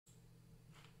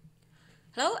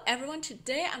Hello everyone,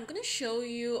 today I'm going to show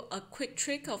you a quick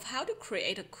trick of how to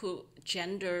create a cool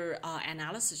gender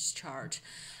analysis chart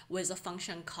with a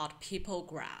function called people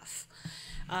graph.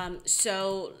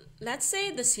 So let's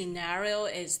say the scenario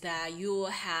is that you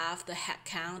have the head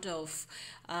count of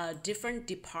different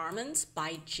departments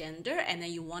by gender, and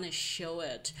then you want to show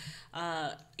it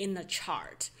in the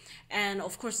chart. And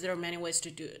of course, there are many ways to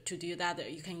do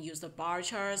that. You can use the bar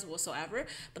charts whatsoever.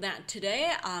 But then today,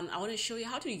 I want to show you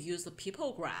how to use the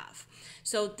people graph.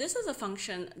 So this is a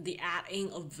function, the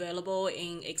add-in available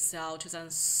in Excel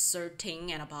 2013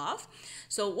 and above.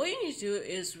 So what you need to do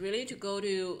is really to go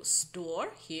to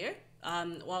Store here.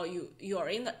 Well, you are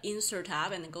in the Insert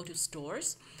tab and then go to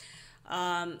Stores.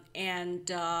 You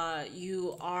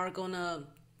are gonna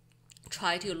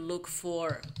try to look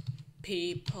for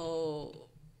people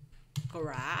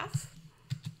graph,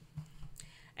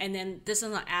 and then this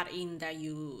is an add-in that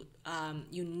you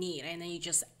need, and then you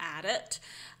just add it,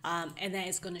 and then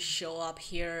it's going to show up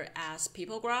here as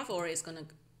people graph, or it's going to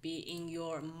be in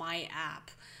your My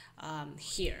App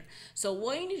here. So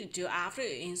what you need to do after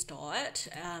you install it,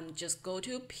 just go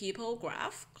to people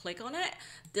graph, click on it.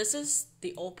 This is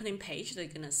the opening page that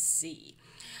you're going to see.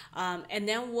 And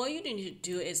then what you need to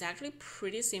do is actually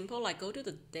pretty simple, like go to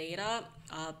the data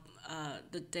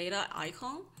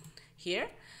icon here.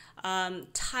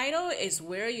 Title is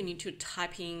where you need to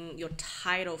type in your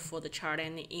title for the chart,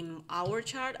 and in our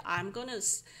chart I'm gonna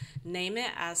name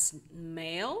it as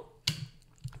male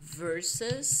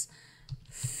versus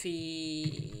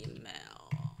female.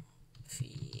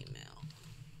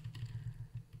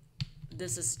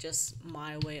 This is just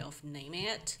my way of naming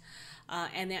it.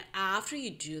 And then after you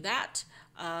do that,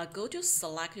 go to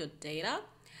select your data,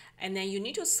 and then you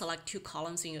need to select two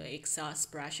columns in your Excel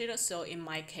spreadsheet. So in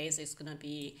my case, it's gonna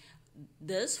be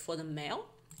this for the male,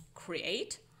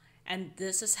 create, and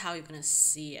this is how you're gonna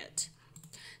see it.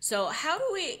 So how do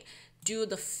we do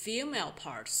the female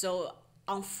part? So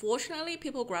unfortunately,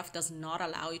 people graph does not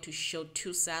allow you to show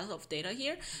two sets of data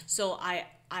here. So I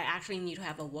actually need to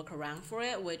have a workaround for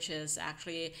it, which is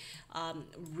actually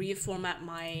reformat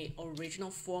my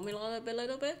original formula a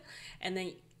little bit, and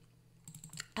then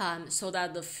so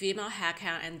that the female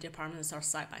headcount and departments are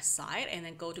side by side, and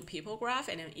then go to people graph,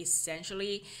 and then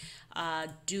essentially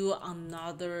do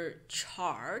another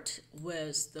chart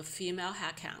with the female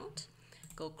headcount.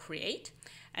 Go create,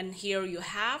 and here you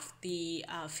have the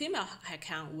female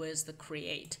headcount with the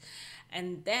create,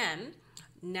 and then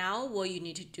now what you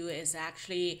need to do is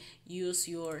actually use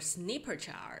your snipper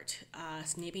chart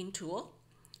snipping tool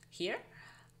here,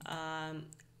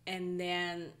 and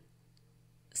then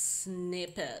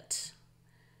snip it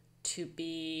to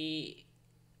be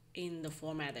in the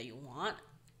format that you want.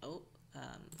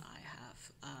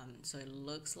 So it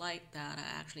looks like that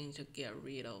I actually need to get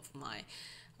rid of my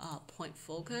point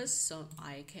focus so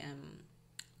I can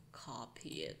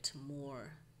copy it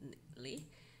more neatly.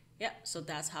 Yeah, so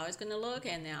that's how it's gonna look,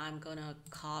 and then I'm gonna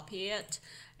copy it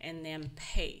and then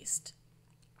paste.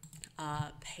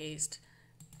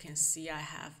 You can see I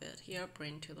have it here.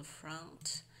 Bring to the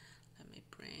front. Let me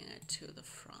bring it to the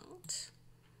front.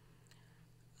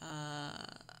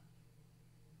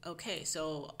 Okay,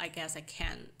 so I guess I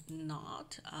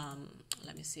cannot.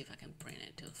 Let me see if I can bring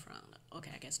it to the front. Okay,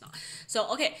 I guess not.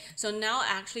 So now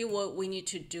actually what we need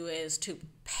to do is to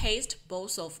paste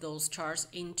both of those charts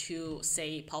into,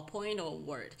 say, PowerPoint or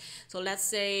Word. So let's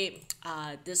say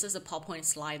this is a PowerPoint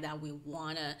slide that we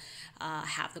want to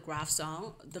have the graphs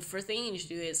on. The first thing you need to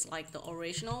do is like the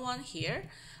original one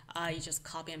here. You just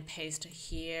copy and paste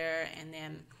here, and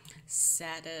then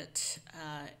set it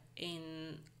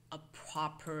in a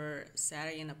proper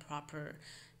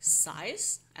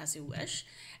size as you wish.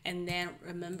 And then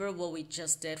remember what we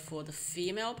just did for the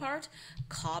female part,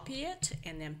 copy it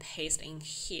and then paste in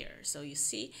here. So you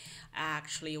see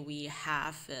actually we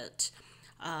have it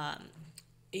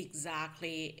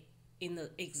exactly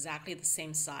the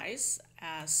same size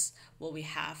as what we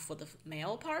have for the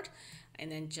male part, and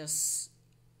then just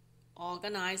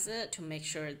organize it to make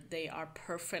sure they are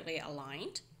perfectly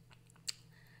aligned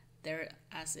there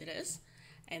as it is.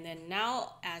 And then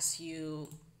now as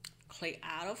you click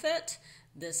out of it,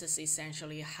 this is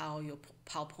essentially how your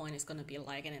PowerPoint is going to be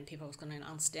like, and then people are going to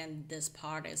understand this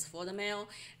part is for the male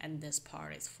and this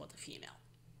part is for the female.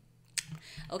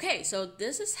 Okay, so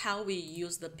this is how we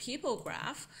use the people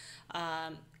graph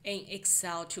in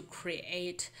Excel to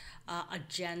create a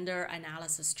gender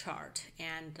analysis chart,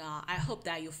 and I hope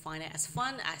that you find it as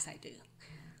fun as I do.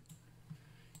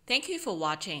 Thank you for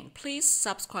watching. Please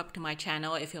subscribe to my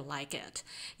channel if you like it.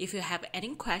 If you have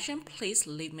any question, please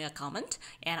leave me a comment,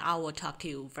 and I will talk to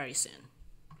you very soon.